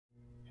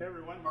Hey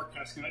everyone, Mark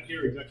Cascanet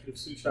here, Executive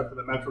Sous Chef for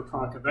the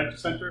Metrotronic Convention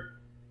Center,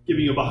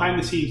 giving you a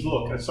behind-the-scenes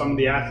look at some of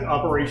the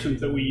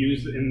operations that we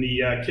use in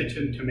the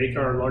kitchen to make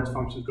our large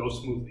functions go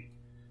smoothly.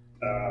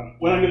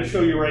 What I'm going to show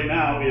you right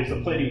now is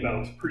a plating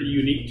belt. It's pretty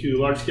unique to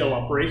large-scale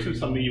operations,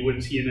 something you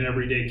wouldn't see in an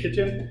everyday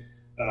kitchen.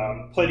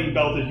 Plating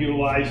belt is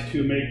utilized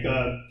to make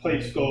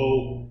plates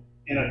go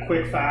in a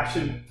quick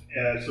fashion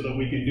so that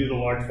we can do the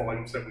large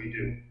volumes that we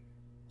do.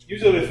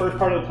 Usually the first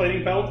part of the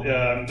plating belt,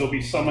 there'll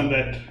be someone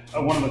that,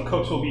 one of the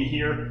cooks will be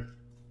here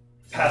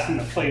passing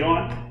the plate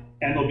on,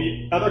 and there'll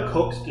be other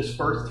cooks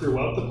dispersed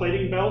throughout the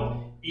plating belt,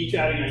 each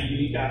adding a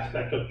unique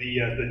aspect of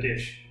the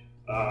dish.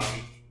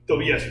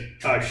 There'll be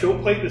a show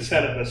plate that's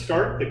set at the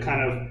start that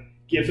kind of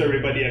gives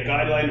everybody a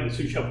guideline, and the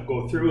sous chef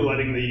will go through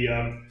letting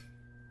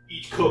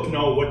each cook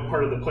know what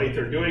part of the plate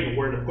they're doing and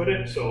where to put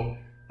it. So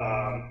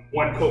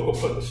one cook will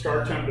put the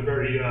starch on at the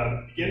very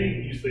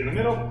beginning, usually in the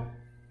middle,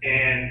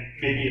 and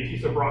maybe a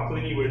piece of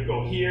broccoli would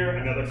go here,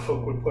 another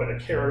cook would put a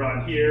carrot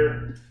on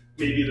here,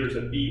 maybe there's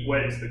a beet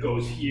wedge that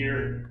goes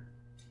here,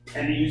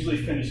 and he usually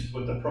finishes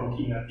with the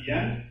protein at the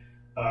end.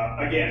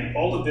 Again,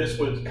 all of this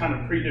was kind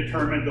of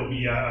predetermined. There'll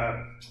be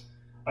a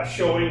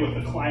showing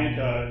with the client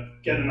to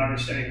get an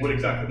understanding what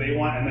exactly they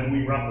want, and then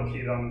we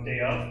replicate it on the day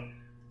of.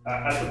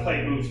 As the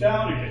plate moves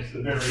down, it gets to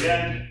the very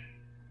end,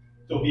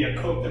 there'll be a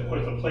cook that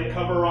puts a plate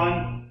cover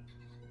on,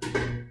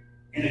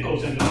 and it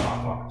goes into the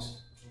hot box.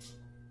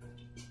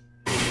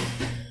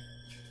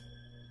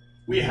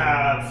 We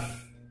have,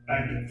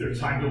 and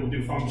there's times we'll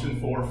do functions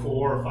for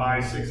 4,000,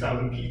 5,000,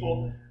 6,000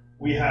 people.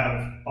 We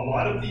have a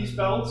lot of these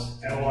belts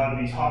and a lot of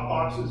these hot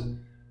boxes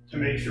to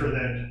make sure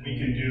that we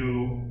can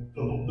do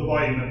the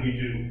volume that we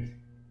do.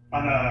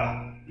 On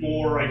a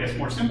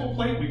more simple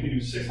plate, we can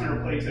do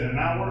 600 plates in an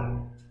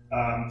hour.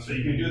 So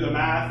you can do the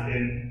math,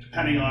 and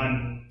depending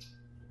on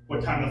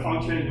what time the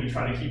function is, we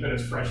try to keep it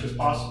as fresh as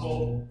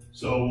possible.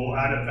 So we'll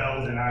add a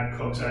belt and add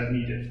cooks as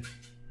needed.